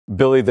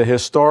Billy, the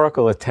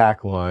historical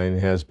attack line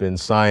has been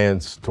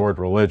science toward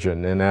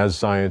religion, and as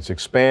science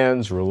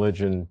expands,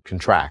 religion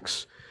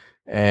contracts.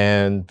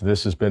 And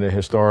this has been a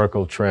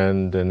historical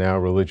trend, and now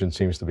religion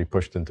seems to be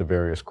pushed into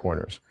various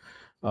corners.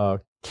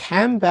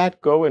 Can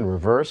that go in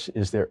reverse?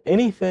 Is there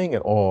anything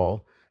at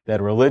all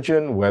that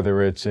religion,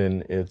 whether it's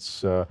in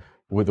its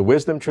with the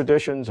wisdom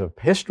traditions of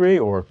history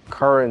or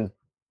current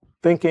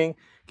thinking,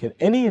 can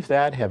any of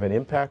that have an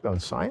impact on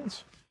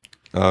science?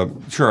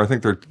 Sure. I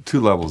think there are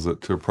two levels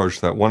to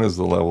approach that. One is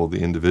the level of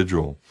the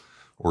individual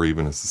or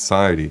even a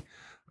society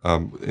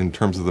in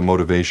terms of the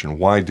motivation.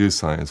 Why do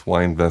science?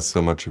 Why invest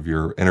so much of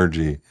your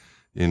energy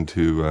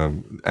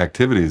into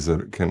activities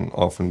that can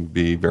often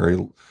be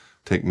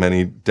take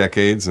many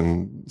decades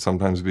and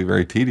sometimes be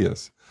very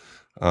tedious?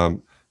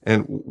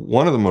 And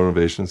one of the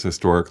motivations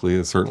historically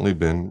has certainly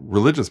been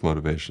religious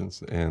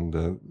motivations.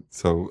 And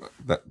so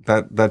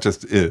that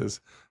just is.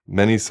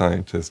 Many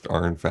scientists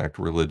are in fact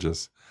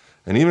religious.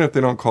 And even if they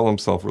don't call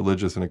themselves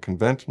religious in a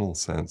conventional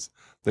sense,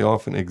 they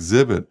often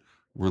exhibit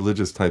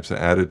religious types of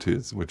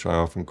attitudes, which I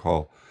often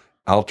call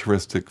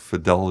altruistic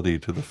fidelity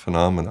to the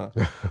phenomena,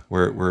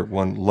 where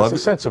one loves...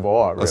 It's a sense of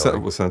awe, really.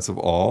 A sense of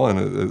awe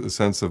and a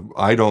sense of,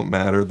 I don't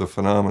matter, the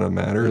phenomena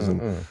matters,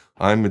 and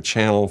I'm a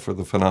channel for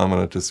the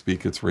phenomena to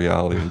speak its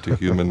reality into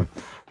human...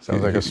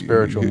 Sounds like a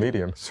spiritual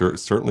medium.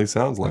 Certainly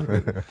sounds like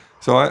it.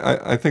 So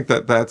I think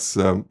that's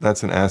an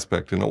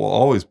aspect, and it will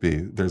always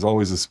be. There's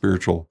always a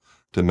spiritual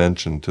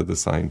dimension to the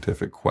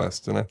scientific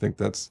quest, and I think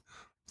that's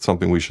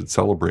something we should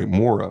celebrate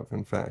more of,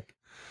 in fact.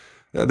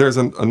 There's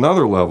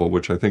another level,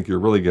 which I think you're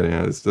really getting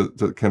at, is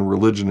can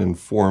religion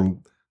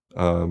inform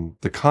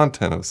the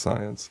content of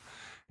science?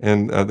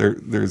 And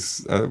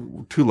there's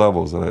two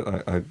levels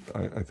that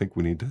I think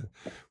we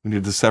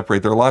need to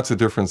separate. There are lots of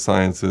different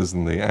sciences,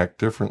 and they act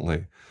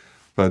differently.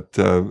 But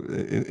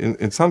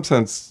in some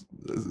sense,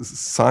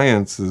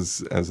 science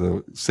is, as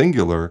a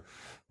singular,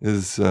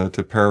 is,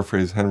 to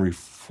paraphrase Henry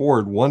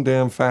Ford, one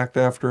damn fact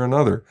after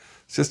another.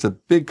 It's just a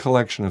big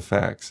collection of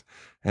facts.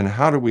 And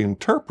how do we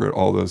interpret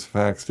all those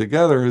facts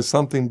together is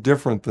something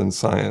different than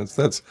science.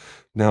 That's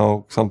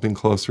now something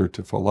closer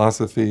to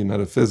philosophy,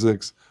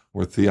 metaphysics,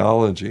 or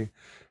theology.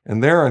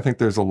 And there, I think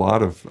there's a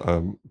lot of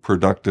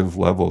productive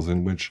levels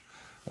in which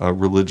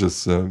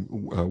religious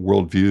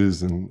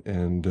worldviews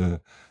and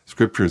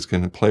scriptures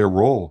can play a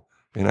role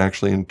in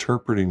actually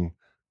interpreting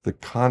the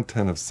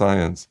content of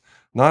science,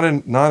 not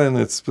in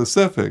its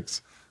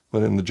specifics,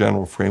 but in the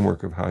general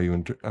framework of how you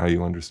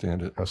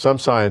understand it. Now, some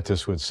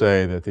scientists would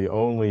say that the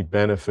only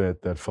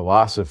benefit that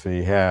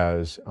philosophy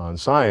has on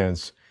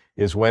science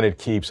is when it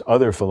keeps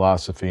other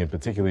philosophy, and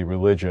particularly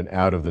religion,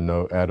 out of the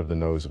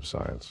nose of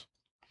science.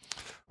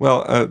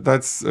 Well,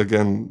 that's,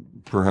 again,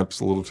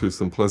 perhaps a little too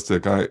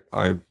simplistic.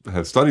 I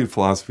have studied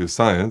philosophy of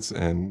science,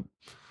 and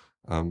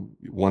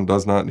one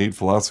does not need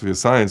philosophy of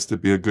science to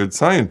be a good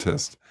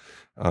scientist.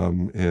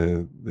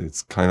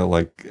 It's kind of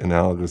like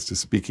analogous to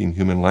speaking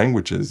human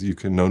languages. You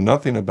can know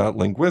nothing about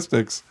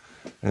linguistics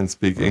and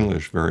speak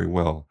English very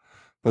well.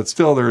 But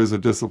still, there is a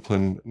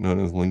discipline known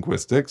as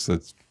linguistics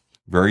that's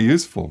very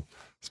useful,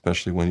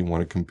 especially when you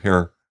want to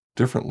compare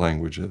different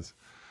languages.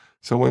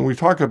 So when we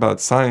talk about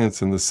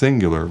science in the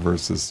singular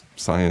versus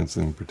science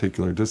in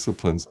particular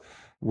disciplines,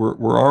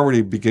 we're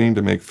already beginning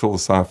to make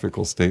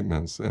philosophical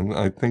statements. And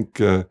I think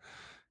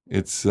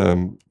it's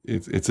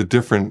a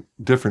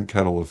different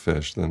kettle of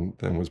fish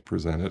than was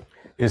presented.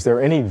 Is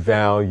there any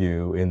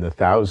value in the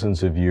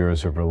thousands of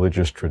years of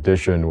religious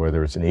tradition,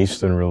 whether it's in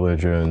Eastern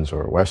religions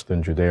or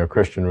Western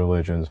Judeo-Christian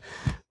religions,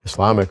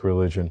 Islamic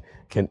religion?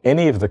 Can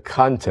any of the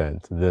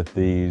content that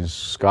these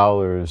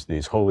scholars,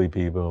 these holy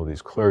people,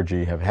 these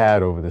clergy have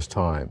had over this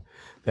time,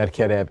 that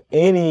can have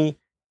any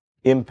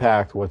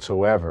impact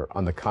whatsoever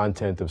on the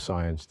content of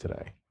science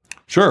today?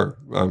 Sure,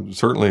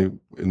 certainly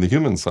in the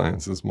human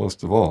sciences,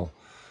 most of all.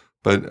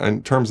 But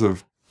in terms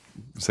of,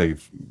 say,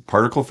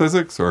 particle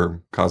physics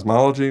or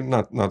cosmology,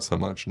 not so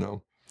much,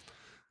 no.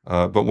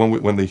 But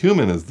when the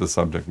human is the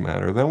subject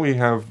matter, then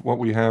what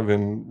we have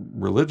in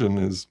religion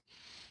is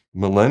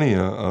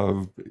millennia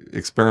of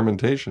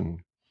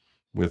experimentation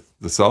with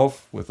the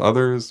self, with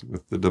others,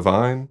 with the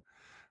divine.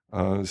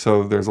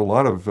 So there's a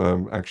lot of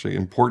actually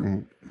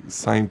important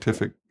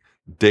scientific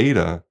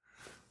data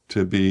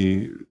to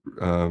be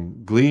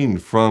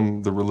gleaned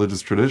from the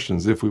religious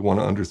traditions if we want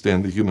to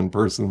understand the human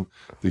person,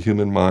 the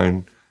human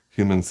mind,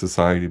 human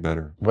society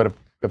better. But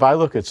if I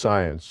look at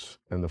science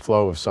and the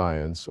flow of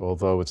science,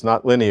 although it's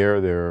not linear,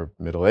 there are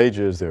Middle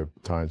Ages, there are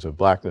times of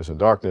blackness and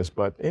darkness,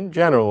 but in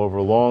general, over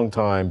a long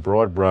time,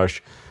 broad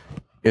brush,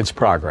 it's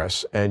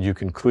progress. And you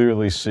can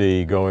clearly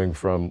see going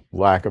from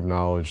lack of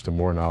knowledge to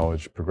more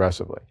knowledge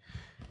progressively.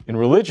 In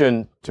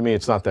religion, to me,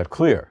 it's not that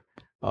clear.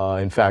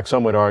 In fact,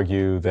 some would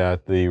argue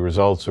that the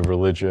results of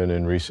religion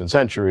in recent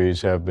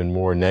centuries have been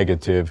more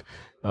negative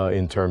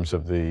in terms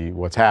of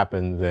what's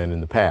happened than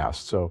in the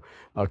past. So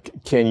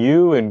can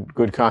you, in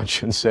good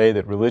conscience, say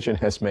that religion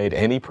has made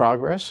any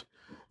progress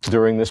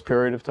during this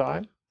period of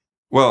time?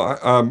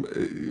 Well,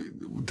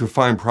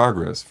 define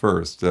progress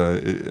first.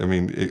 I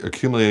mean,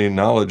 accumulating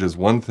knowledge is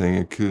one thing.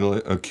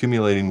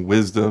 Accumulating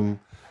wisdom,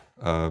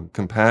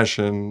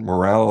 compassion,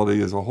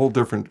 morality is a whole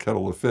different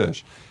kettle of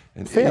fish.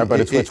 And fair, but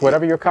it's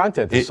whatever your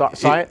content is.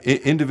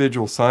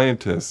 Individual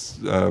scientists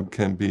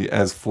can be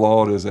as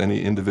flawed as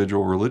any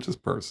individual religious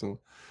person.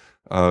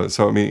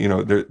 So I mean, you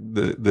know,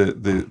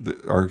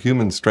 our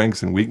human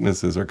strengths and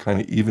weaknesses are kind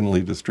of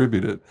evenly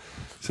distributed.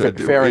 So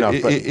fair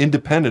enough, but,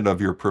 independent of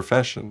your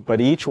profession.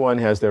 But each one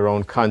has their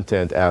own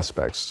content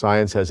aspects.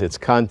 Science has its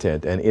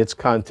content, and its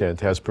content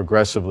has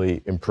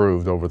progressively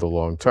improved over the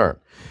long term.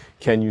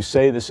 Can you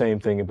say the same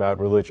thing about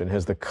religion?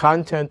 Has the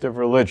content of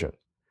religion,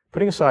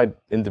 putting aside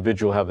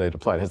individual how they'd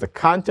applied, has the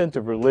content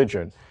of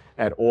religion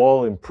at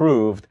all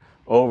improved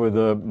over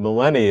the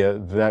millennia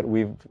that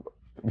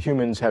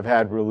humans have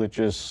had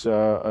religious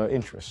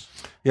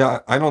interests? Yeah,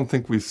 I don't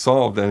think we've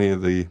solved any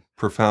of the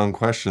profound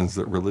questions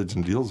that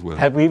religion deals with.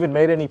 Have we even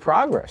made any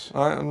progress?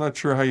 I'm not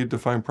sure how you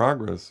define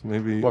progress.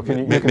 Maybe well,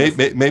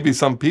 maybe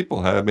some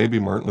people have. Maybe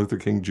Martin Luther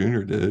King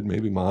Jr. did.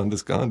 Maybe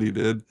Mohandas Gandhi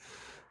did.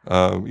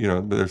 You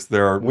know,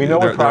 we know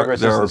what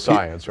progress is in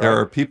science, right? There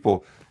are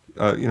people.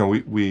 You know,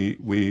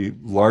 we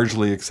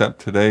largely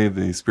accept today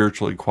the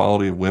spiritual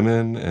equality of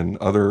women and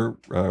other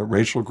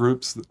racial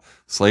groups.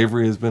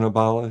 Slavery has been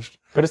abolished.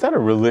 But is that a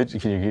religion?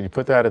 Can you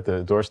put that at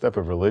the doorstep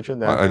of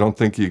religion? I don't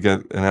think you get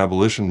an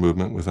abolition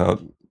movement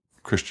without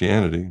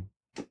Christianity.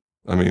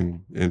 I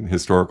mean, in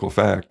historical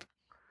fact,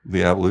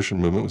 the abolition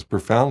movement was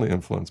profoundly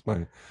influenced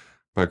by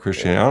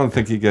Christianity. I don't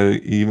think you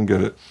even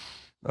get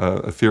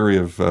a theory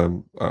of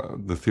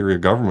the theory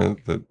of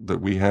government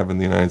that we have in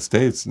the United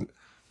States,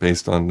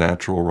 based on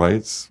natural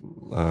rights,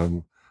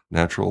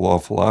 natural law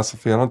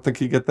philosophy. I don't think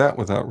you get that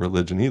without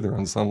religion either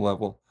on some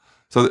level.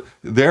 So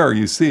there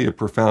you see a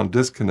profound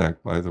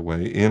disconnect, by the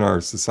way, in our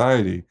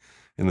society,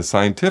 in the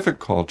scientific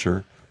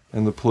culture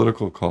and the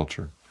political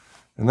culture.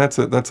 And that's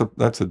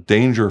a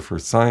danger for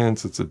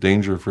science. It's a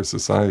danger for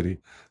society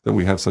that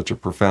we have such a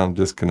profound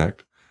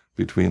disconnect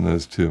between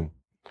those two.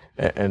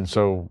 And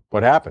so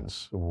what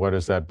happens? What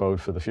does that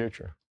bode for the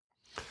future?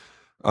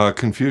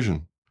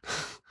 Confusion.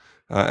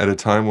 At a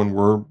time when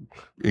we're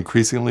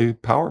increasingly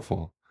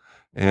powerful,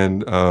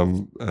 and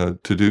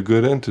to do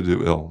good and to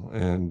do ill,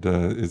 and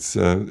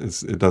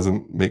it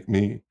doesn't make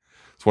me.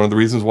 It's one of the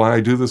reasons why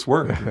I do this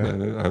work,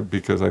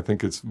 because I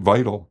think it's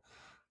vital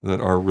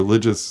that our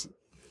religious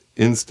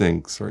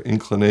instincts or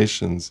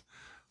inclinations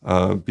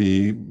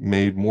be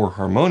made more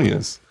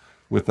harmonious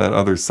with that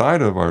other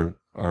side of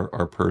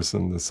our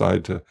person, the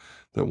side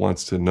that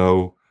wants to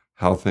know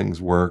how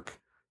things work.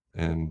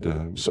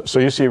 And so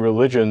you see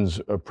religion's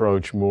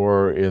approach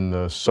more in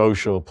the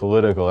social,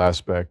 political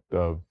aspect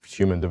of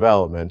human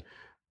development,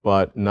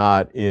 but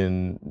not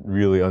in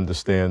really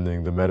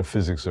understanding the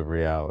metaphysics of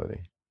reality.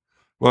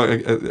 Well,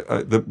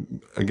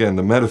 again,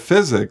 the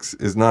metaphysics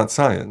is not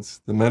science.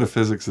 The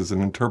metaphysics is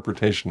an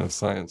interpretation of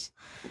science.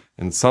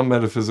 And some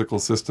metaphysical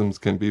systems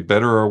can be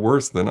better or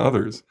worse than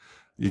others.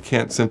 You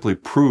can't simply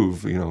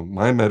prove, you know,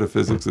 my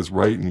metaphysics is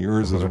right and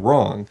yours is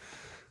wrong.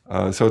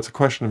 So it's a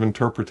question of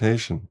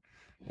interpretation.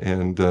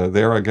 And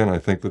there again, I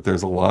think that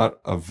there's a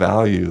lot of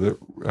value that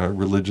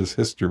religious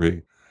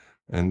history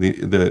and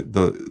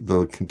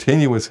the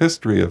continuous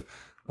history of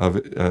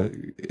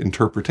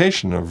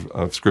interpretation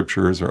of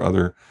scriptures or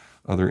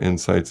other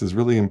insights is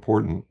really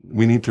important.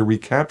 We need to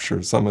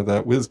recapture some of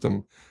that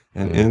wisdom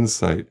and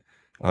insight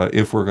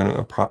if we're going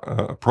to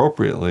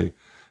appropriately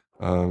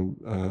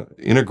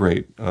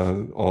integrate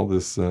all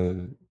this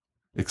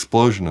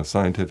explosion of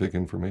scientific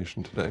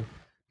information today.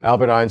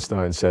 Albert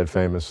Einstein said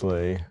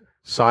famously,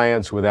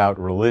 "Science without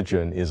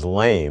religion is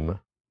lame.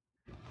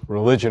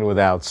 Religion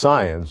without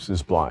science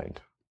is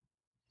blind."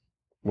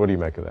 What do you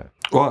make of that?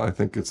 Well, I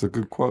think it's a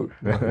good quote.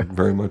 I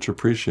very much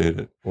appreciate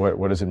it.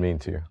 What does it mean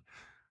to you?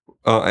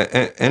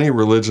 Any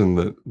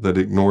religion that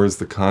ignores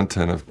the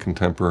content of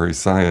contemporary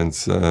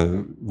science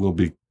will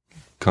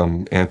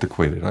become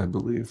antiquated, I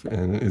believe,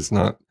 and it's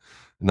not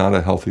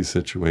a healthy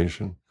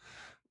situation.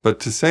 But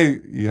to say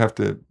you have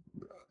to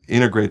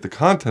integrate the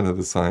content of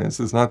the science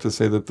is not to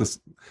say that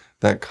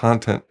that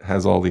content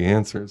has all the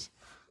answers.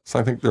 So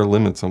I think there are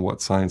limits on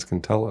what science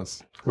can tell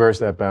us. Where's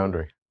that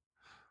boundary?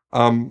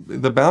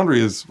 The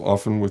boundary is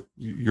often with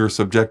your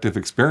subjective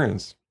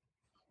experience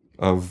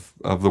of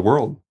the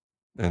world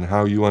and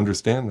how you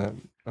understand that.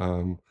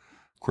 Of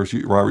course,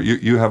 Robert,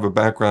 you have a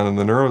background in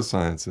the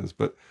neurosciences,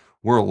 but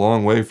we're a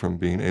long way from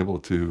being able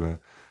to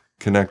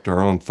connect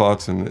our own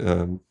thoughts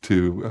and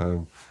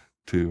to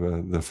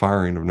the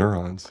firing of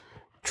neurons.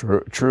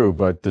 True,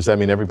 but does that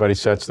mean everybody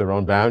sets their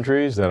own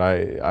boundaries? That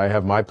I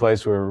have my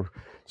place where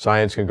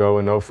science can go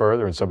and no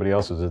further, and somebody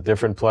else is a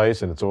different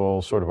place, and it's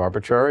all sort of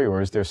arbitrary? Or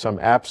is there some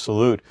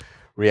absolute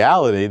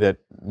reality that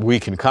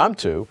we can come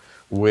to,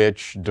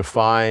 which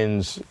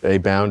defines a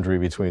boundary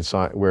between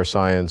where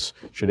science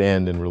should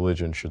end and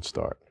religion should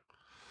start?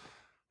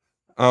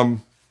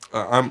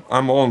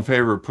 I'm all in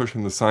favor of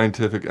pushing the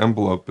scientific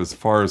envelope as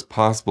far as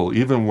possible,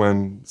 even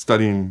when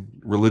studying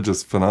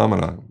religious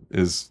phenomena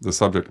is the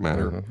subject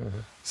matter.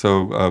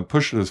 So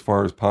push it as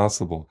far as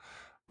possible.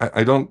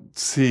 I don't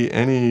see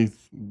any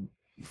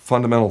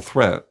fundamental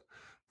threat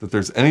that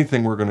there's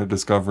anything we're going to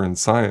discover in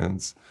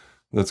science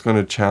that's going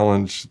to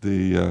challenge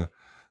the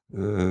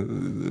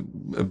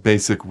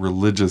basic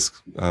religious,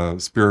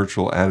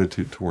 spiritual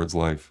attitude towards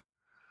life.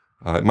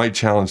 It might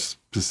challenge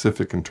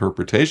specific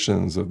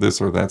interpretations of this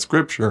or that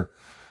scripture.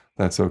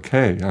 That's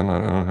okay. I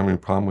don't have any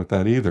problem with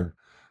that either.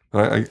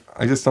 But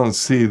I just don't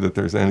see that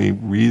there's any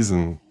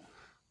reason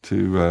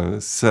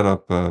to set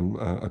up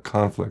a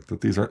conflict.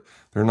 That they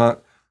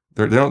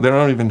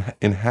don't even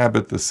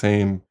inhabit the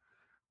same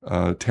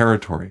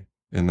territory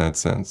in that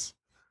sense.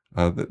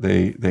 That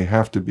they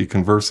have to be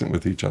conversant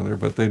with each other,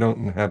 but they don't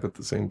inhabit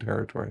the same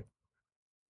territory.